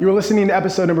You are listening to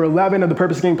episode number 11 of the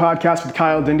Purpose Gang podcast with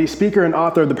Kyle Dindy, speaker and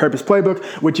author of The Purpose Playbook,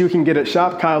 which you can get at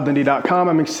shopkyledindy.com.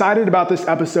 I'm excited about this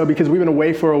episode because we've been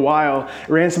away for a while. I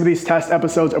ran some of these test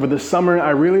episodes over the summer. I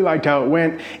really liked how it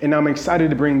went, and I'm excited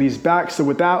to bring these back. So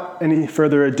without any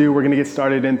further ado, we're going to get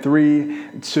started in 3,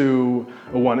 2,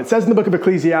 1. It says in the book of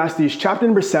Ecclesiastes, chapter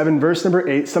number 7, verse number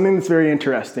 8, something that's very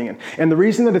interesting. And the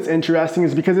reason that it's interesting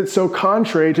is because it's so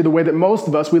contrary to the way that most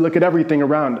of us, we look at everything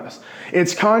around us.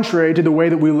 It's contrary to the way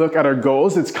that we look at our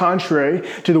goals. It's contrary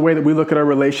to the way that we look at our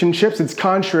relationships. It's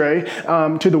contrary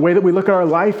to the way that we look at our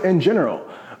life in general.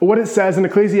 What it says in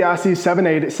Ecclesiastes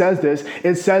 7:8, it says this.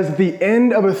 It says the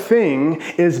end of a thing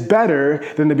is better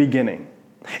than the beginning.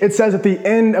 It says that the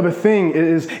end of a thing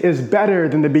is better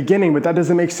than the beginning, but that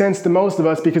doesn't make sense to most of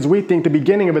us because we think the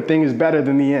beginning of a thing is better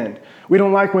than the end. We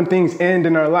don't like when things end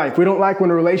in our life. We don't like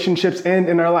when relationships end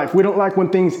in our life. We don't like when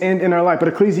things end in our life. But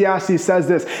Ecclesiastes says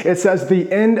this. It says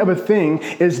the end of a thing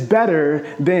is better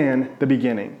than the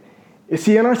beginning. You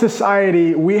see, in our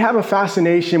society, we have a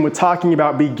fascination with talking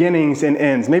about beginnings and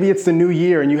ends. Maybe it's the new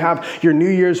year and you have your New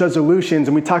Year's resolutions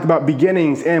and we talk about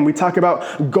beginnings and we talk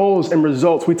about goals and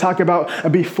results. We talk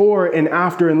about before and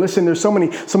after. And listen, there's so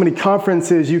many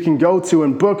conferences you can go to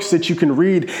and books that you can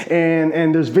read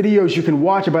and there's videos you can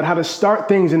watch about how to start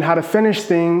things and how to finish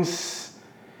things.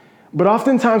 But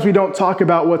oftentimes we don't talk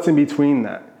about what's in between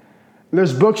that.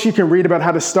 There's books you can read about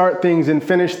how to start things and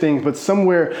finish things, but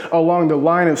somewhere along the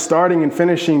line of starting and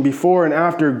finishing, before and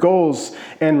after, goals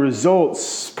and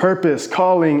results, purpose,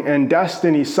 calling, and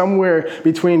destiny, somewhere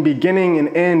between beginning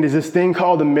and end is this thing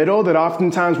called the middle that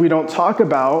oftentimes we don't talk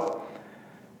about.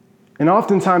 And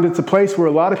oftentimes it's a place where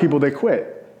a lot of people, they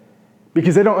quit.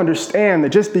 Because they don't understand that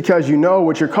just because you know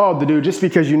what you're called to do, just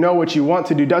because you know what you want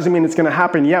to do, doesn't mean it's going to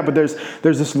happen yet. But there's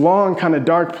this long kind of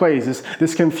dark place,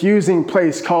 this confusing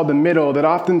place called the middle that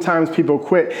oftentimes people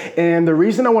quit. And the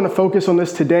reason I want to focus on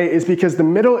this today is because the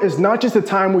middle is not just a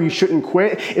time where you shouldn't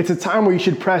quit. It's a time where you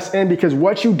should press in because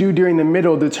what you do during the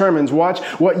middle determines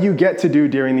what you get to do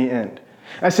during the end.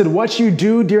 I said, what you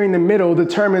do during the middle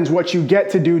determines what you get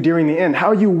to do during the end.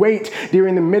 How you wait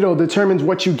during the middle determines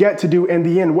what you get to do in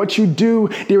the end. What you do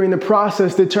during the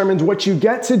process determines what you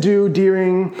get to do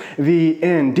during the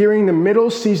end. During the middle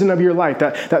season of your life,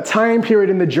 that time period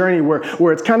in the journey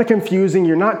where it's kind of confusing,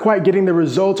 you're not quite getting the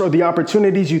results or the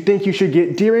opportunities you think you should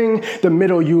get. During the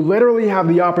middle, you literally have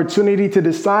the opportunity to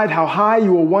decide how high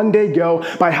you will one day go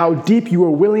by how deep you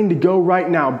are willing to go right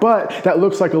now. But that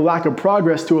looks like a lack of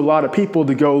progress to a lot of people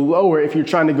to go lower if you're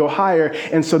trying to go higher,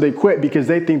 and so they quit because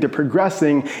they think they're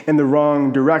progressing in the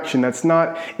wrong direction. That's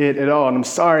not it at all. And I'm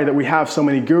sorry that we have so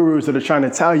many gurus that are trying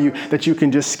to tell you that you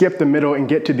can just skip the middle and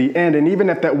get to the end. And even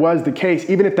if that was the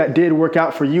case, even if that did work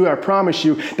out for you, I promise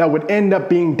you that would end up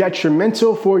being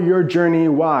detrimental for your journey.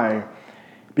 Why?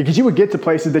 Because you would get to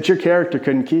places that your character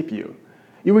couldn't keep you.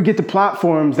 You would get to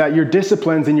platforms that your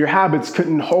disciplines and your habits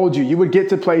couldn't hold you. You would get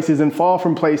to places and fall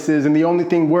from places, and the only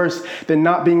thing worse than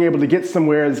not being able to get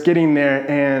somewhere is getting there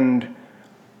and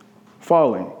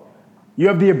falling. You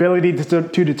have the ability to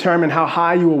determine how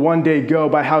high you will one day go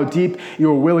by how deep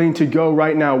you are willing to go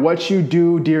right now. What you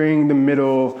do during the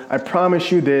middle, I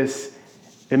promise you this,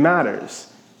 it matters.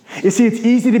 You see, it's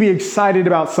easy to be excited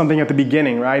about something at the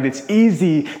beginning, right? It's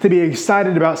easy to be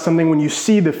excited about something when you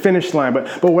see the finish line.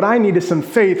 But what I need is some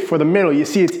faith for the middle. You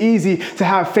see, it's easy to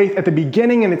have faith at the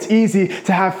beginning and it's easy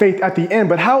to have faith at the end.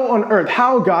 But how on earth,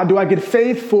 how, God, do I get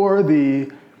faith for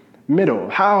the middle?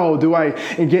 How do I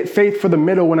get faith for the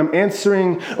middle when I'm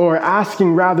answering or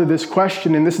asking rather this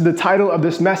question? And this is the title of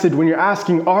this message. When you're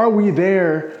asking, are we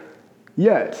there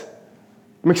yet?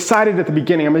 I'm excited at the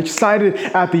beginning. I'm excited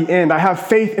at the end. I have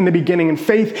faith in the beginning and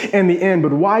faith in the end.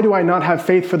 But why do I not have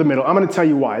faith for the middle? I'm going to tell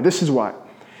you why. This is why.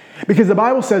 Because the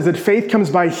Bible says that faith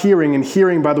comes by hearing and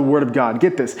hearing by the word of God.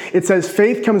 Get this. It says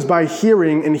faith comes by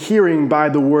hearing and hearing by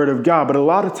the word of God. But a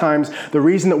lot of times, the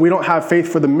reason that we don't have faith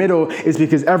for the middle is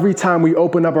because every time we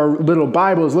open up our little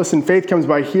Bibles, listen, faith comes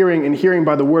by hearing and hearing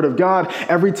by the word of God.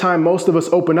 Every time most of us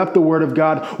open up the word of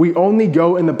God, we only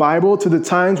go in the Bible to the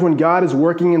times when God is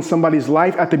working in somebody's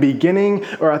life at the beginning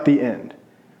or at the end.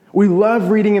 We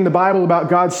love reading in the Bible about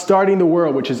God starting the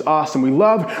world, which is awesome. We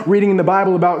love reading in the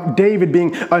Bible about David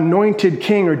being anointed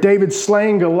king or David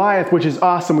slaying Goliath, which is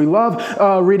awesome. We love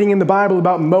reading in the Bible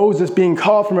about Moses being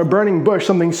called from a burning bush.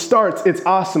 Something starts, it's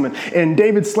awesome. And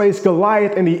David slays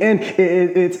Goliath in the end,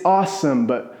 it's awesome.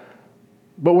 But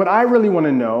what I really want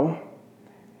to know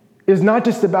is not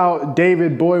just about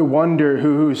David, boy wonder,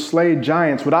 who slayed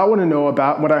giants. What I want to know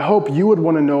about, what I hope you would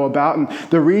want to know about, and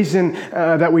the reason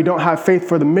that we don't have faith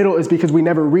for the middle is because we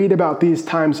never read about these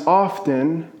times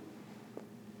often,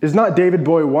 is not David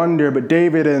Boy Wonder, but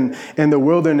David in the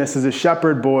wilderness as a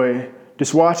shepherd boy,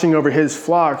 just watching over his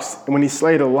flocks when he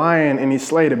slayed a lion and he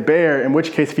slayed a bear, in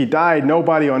which case if he died,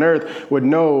 nobody on earth would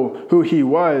know who he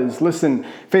was. Listen,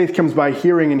 faith comes by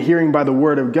hearing and hearing by the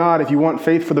word of God. If you want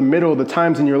faith for the middle, the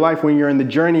times in your life when you're in the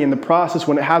journey, in the process,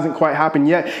 when it hasn't quite happened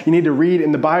yet, you need to read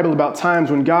in the Bible about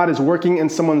times when God is working in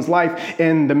someone's life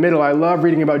in the middle. I love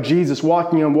reading about Jesus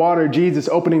walking on water, Jesus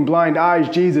opening blind eyes,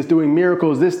 Jesus doing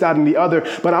miracles, this, that, and the other.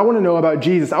 But I want to know about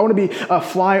Jesus. I want to be a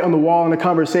fly on the wall in a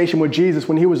conversation with Jesus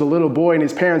when he was a little boy and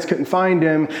his parents couldn't find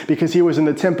him because he was in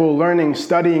the temple learning,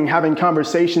 studying, having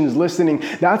conversations, listening.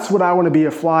 That's what I want to be,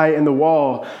 a fly in the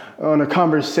wall on a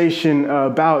conversation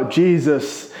about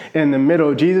Jesus in the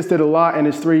middle. Jesus did a lot in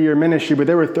his 3-year ministry, but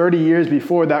there were 30 years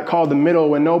before that called the middle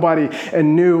when nobody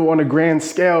knew on a grand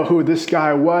scale who this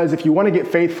guy was. If you want to get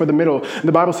faith for the middle,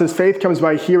 the Bible says faith comes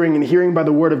by hearing and hearing by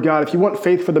the word of God. If you want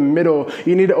faith for the middle,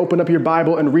 you need to open up your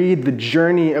Bible and read the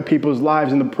journey of people's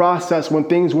lives and the process when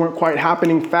things weren't quite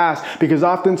happening fast, because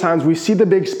oftentimes we see the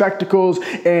big spectacles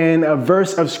in a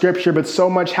verse of scripture, but so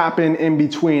much happened in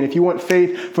between. If you want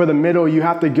faith for the middle, you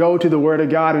have to go to the word of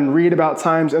God and read about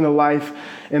times in the life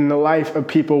of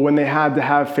people when they had to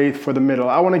have faith for the middle.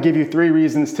 I want to give you 3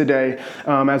 reasons today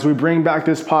as we bring back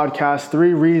this podcast,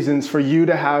 3 reasons for you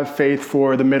to have faith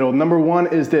for the middle. Number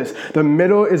 1 is this: the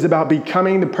middle is about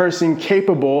becoming the person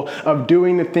capable of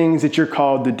doing the things that you're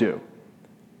called to do.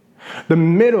 The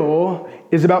middle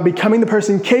is about becoming the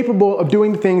person capable of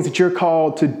doing the things that you're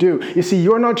called to do. You see,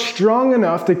 you're not strong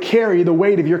enough to carry the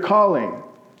weight of your calling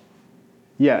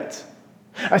yet.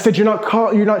 I said you're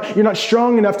not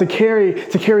strong enough to carry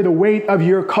the weight of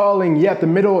your calling yet. The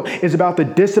middle is about the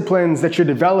disciplines that you're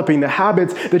developing, the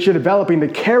habits that you're developing, the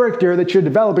character that you're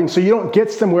developing, so you don't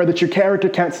get somewhere that your character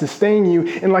can't sustain you.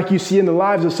 And like you see in the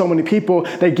lives of so many people,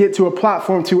 they get to a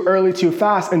platform too early, too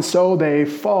fast, and so they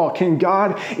fall. Can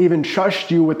God even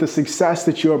trust you with the success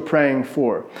that you're praying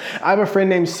for? I have a friend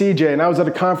named CJ, and I was at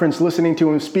a conference listening to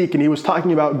him speak, and he was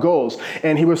talking about goals.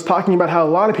 And he was talking about how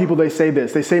a lot of people, they say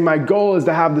this. They say, my goal is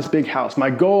to have this big house.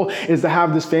 My goal is to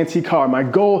have this fancy car. My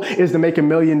goal is to make $1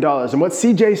 million. And what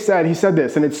CJ said, he said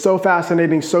this, and it's so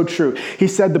fascinating, so true. He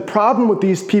said the problem with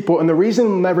these people, and the reason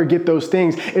they'll never get those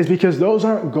things, is because those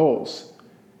aren't goals.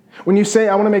 When you say,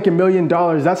 I want to make $1 million,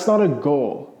 that's not a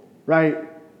goal, right?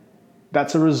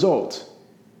 That's a result.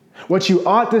 What you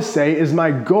ought to say is,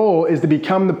 my goal is to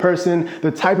become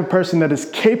the type of person that is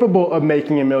capable of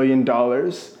making $1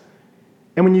 million.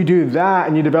 And when you do that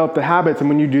and you develop the habits, and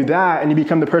when you do that and you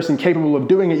become the person capable of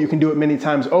doing it, you can do it many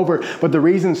times over. But the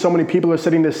reason so many people are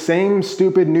setting the same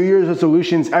stupid New Year's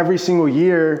resolutions every single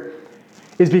year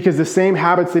is because the same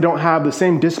habits they don't have, the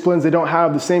same disciplines they don't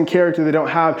have, the same character they don't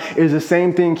have is the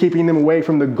same thing keeping them away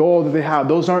from the goal that they have.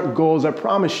 Those aren't goals, I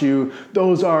promise you.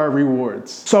 Those are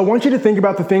rewards. So I want you to think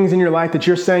about the things in your life that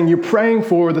you're saying you're praying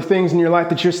for, the things in your life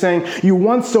that you're saying you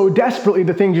want so desperately,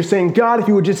 the things you're saying, God, if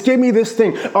you would just give me this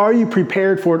thing, are you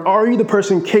prepared for it? Are you the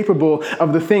person capable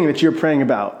of the thing that you're praying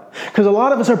about? Because a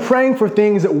lot of us are praying for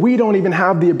things that we don't even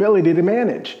have the ability to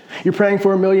manage. You're praying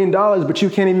for $1 million, but you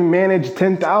can't even manage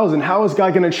 10,000. How is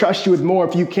God going to trust you with more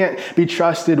if you can't be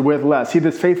trusted with less? He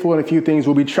that's faithful in a few things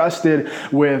will be trusted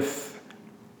with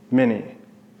many.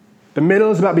 The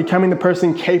middle is about becoming the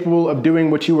person capable of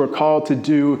doing what you were called to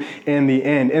do in the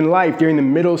end. In life, during the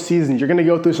middle seasons, you're going to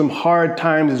go through some hard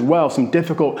times as well, some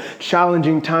difficult,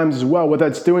 challenging times as well. What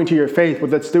that's doing to your faith, what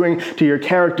that's doing to your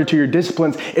character, to your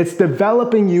disciplines, it's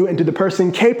developing you into the person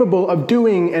capable of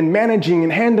doing and managing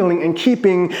and handling and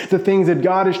keeping the things that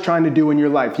God is trying to do in your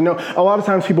life. You know, a lot of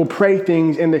times people pray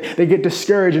things and they get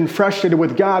discouraged and frustrated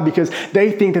with God because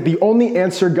they think that the only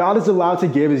answer God is allowed to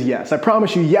give is yes. I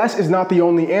promise you, yes is not the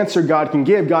only answer God can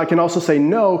give. God can also say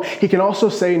no. He can also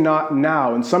say not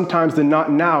now. And sometimes the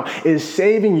not now is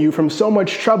saving you from so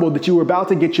much trouble that you were about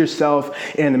to get yourself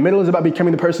in. The middle is about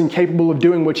becoming the person capable of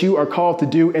doing what you are called to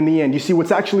do in the end. You see, what's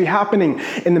actually happening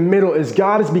in the middle is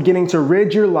God is beginning to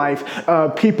rid your life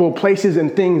of people, places,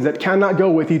 and things that cannot go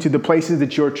with you to the places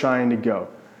that you're trying to go.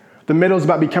 The middle is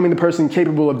about becoming the person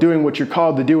capable of doing what you're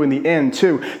called to do in the end,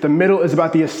 too. The middle is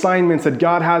about the assignments that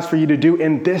God has for you to do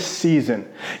in this season.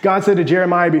 God said to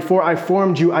Jeremiah, before I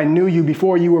formed you, I knew you.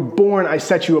 Before you were born, I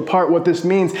set you apart. What this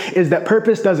means is that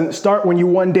purpose doesn't start when you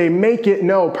one day make it.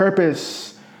 No, purpose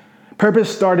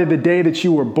started the day that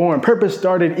you were born. Purpose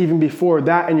started even before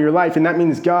that in your life. And that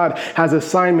means God has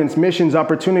assignments, missions,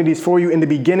 opportunities for you in the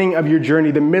beginning of your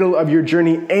journey, the middle of your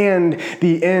journey, and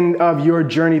the end of your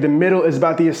journey. The middle is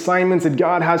about the assignments that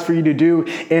God has for you to do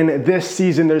in this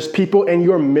season. There's people in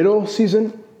your middle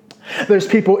season There's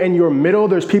people in your middle,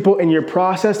 there's people in your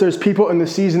process, there's people in the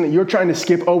season that you're trying to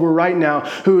skip over right now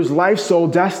whose life, soul,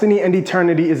 destiny, and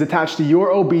eternity is attached to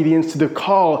your obedience to the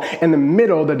call and the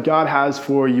middle that God has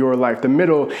for your life. The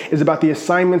middle is about the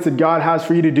assignments that God has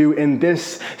for you to do in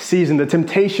this season. The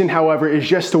temptation, however, is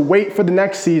just to wait for the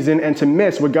next season and to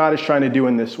miss what God is trying to do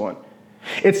in this one.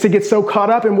 It's to get so caught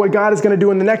up in what God is going to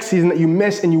do in the next season that you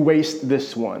miss and you waste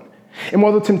this one. And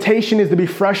while the temptation is to be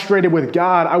frustrated with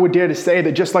God, I would dare to say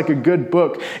that just like a good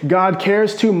book, God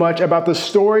cares too much about the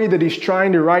story that he's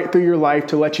trying to write through your life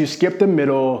to let you skip the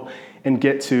middle and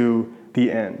get to the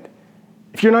end.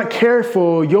 If you're not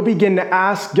careful, you'll begin to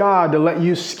ask God to let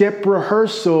you skip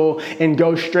rehearsal and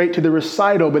go straight to the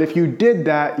recital. But if you did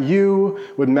that, you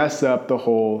would mess up the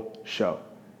whole show.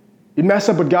 You'd mess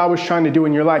up what God was trying to do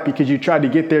in your life because you tried to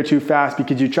get there too fast,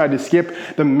 because you tried to skip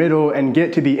the middle and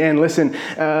get to the end. Listen,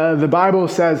 the Bible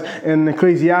says in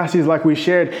Ecclesiastes, like we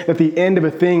shared, that the end of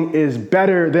a thing is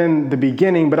better than the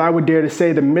beginning. But I would dare to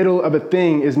say the middle of a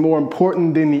thing is more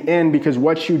important than the end, because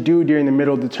what you do during the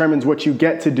middle determines what you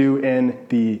get to do in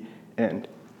the end.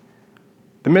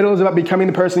 The middle is about becoming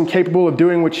the person capable of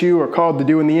doing what you are called to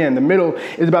do in the end. The middle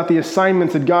is about the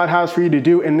assignments that God has for you to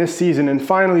do in this season. And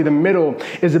finally, the middle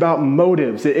is about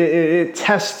motives. It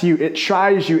tests you, it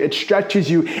tries you, it stretches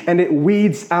you, and it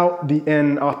weeds out the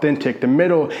inauthentic. The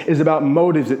middle is about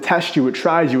motives. It tests you, it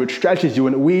tries you, it stretches you,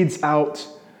 and it weeds out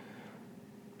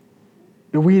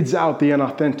the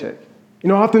inauthentic. You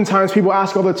know, oftentimes people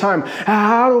ask all the time,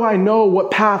 how do I know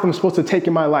what path I'm supposed to take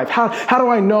in my life? How do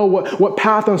I know what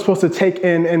path I'm supposed to take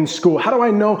in school? How do I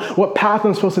know what path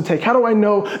I'm supposed to take? How do I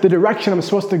know the direction I'm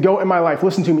supposed to go in my life?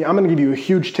 Listen to me, I'm going to give you a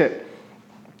huge tip.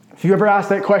 If you ever ask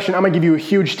that question, I'm going to give you a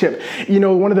huge tip. You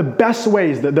know, one of the best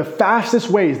ways, the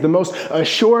fastest ways, the most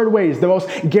assured ways, the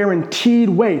most guaranteed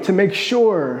way to make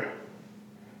sure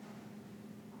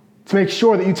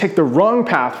that you take the wrong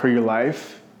path for your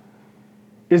life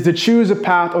is to choose a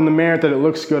path on the merit that it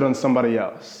looks good on somebody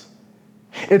else.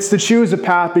 It's to choose a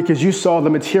path because you saw the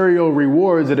material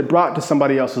rewards that it brought to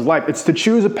somebody else's life. It's to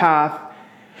choose a path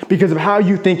because of how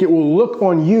you think it will look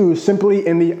on you simply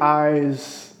in the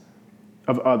eyes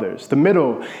of others. The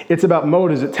middle, it's about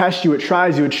motives. It tests you, it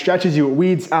tries you, it stretches you, it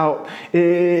weeds out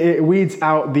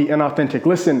the inauthentic.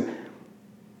 Listen,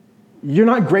 you're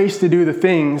not graced to do the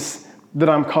things that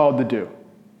I'm called to do.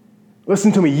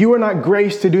 Listen to me, you are not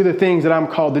graced to do the things that I'm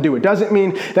called to do. It doesn't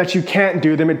mean that you can't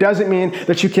do them. It doesn't mean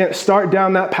that you can't start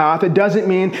down that path. It doesn't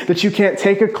mean that you can't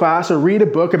take a class or read a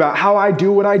book about how I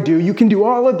do what I do. You can do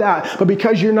all of that, but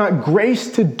because you're not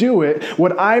graced to do it,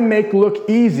 what I make look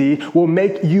easy will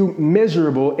make you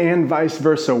miserable, and vice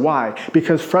versa. Why?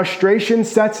 Because frustration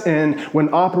sets in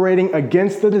when operating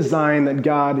against the design that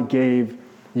God gave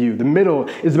you. The middle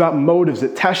is about motives.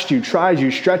 It tests you, tries you,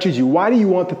 stretches you. Why do you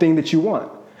want the thing that you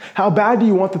want? How bad do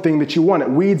you want the thing that you want? It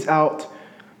weeds out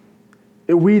the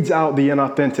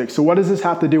inauthentic. So what does this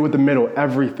have to do with the middle?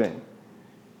 Everything.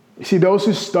 You see, those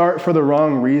who start for the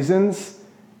wrong reasons,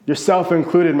 yourself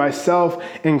included, myself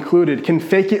included, can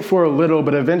fake it for a little,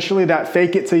 but eventually that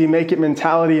fake it till you make it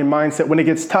mentality and mindset, when it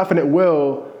gets tough, and it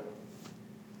will,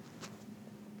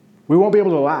 we won't be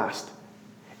able to last.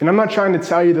 And I'm not trying to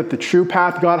tell you that the true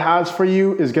path God has for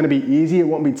you is going to be easy. It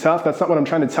won't be tough. That's not what I'm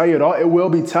trying to tell you at all. It will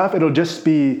be tough. It'll just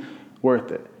be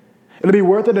worth it. It'll be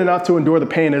worth it enough to endure the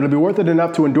pain. It'll be worth it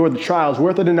enough to endure the trials,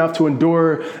 worth it enough to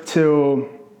endure till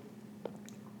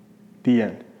the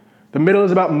end. The middle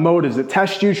is about motives. It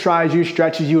tests you, tries you,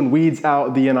 stretches you, and weeds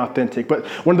out the inauthentic. But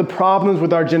one of the problems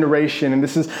with our generation, and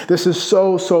this is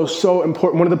so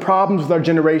important, one of the problems with our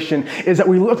generation is that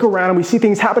we look around and we see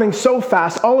things happening so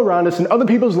fast all around us in other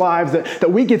people's lives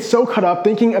that we get so caught up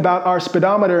thinking about our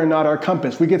speedometer and not our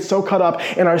compass. We get so caught up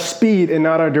in our speed and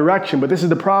not our direction. But this is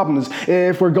the problem, is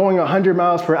if we're going 100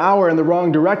 miles per hour in the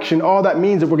wrong direction, all that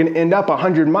means that we're going to end up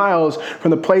 100 miles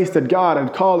from the place that God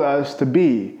had called us to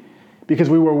be. Because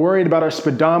we were worried about our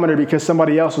speedometer because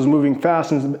somebody else was moving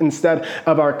fast instead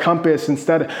of our compass,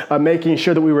 instead of making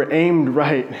sure that we were aimed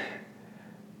right,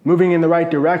 moving in the right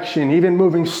direction, even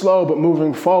moving slow, but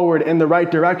moving forward in the right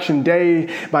direction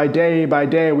day by day by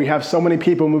day. We have so many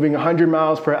people moving 100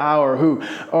 miles per hour who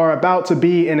are about to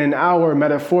be in an hour,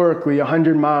 metaphorically,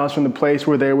 100 miles from the place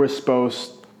where they were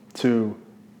supposed to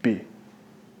be.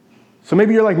 So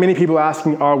maybe you're like many people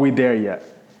asking, are we there yet?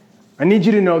 I need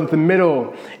you to know that the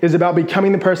middle is about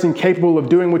becoming the person capable of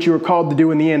doing what you were called to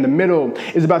do in the end. The middle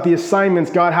is about the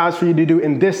assignments God has for you to do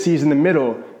in this season. The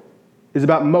middle is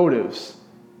about motives.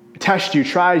 It tests you,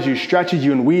 tries you, stretches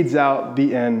you, and weeds out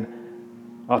the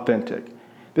inauthentic.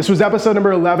 This was episode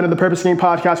number 11 of the Purpose Gang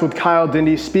Podcast with Kyle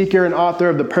Dindy, speaker and author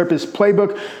of the Purpose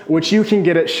Playbook, which you can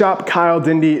get at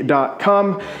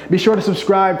shopkyledindy.com. Be sure to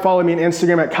subscribe, follow me on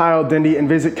Instagram at Kyle Dindy, and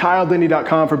visit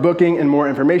kyledindy.com for booking and more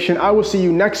information. I will see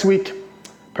you next week.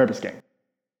 Purpose Gang.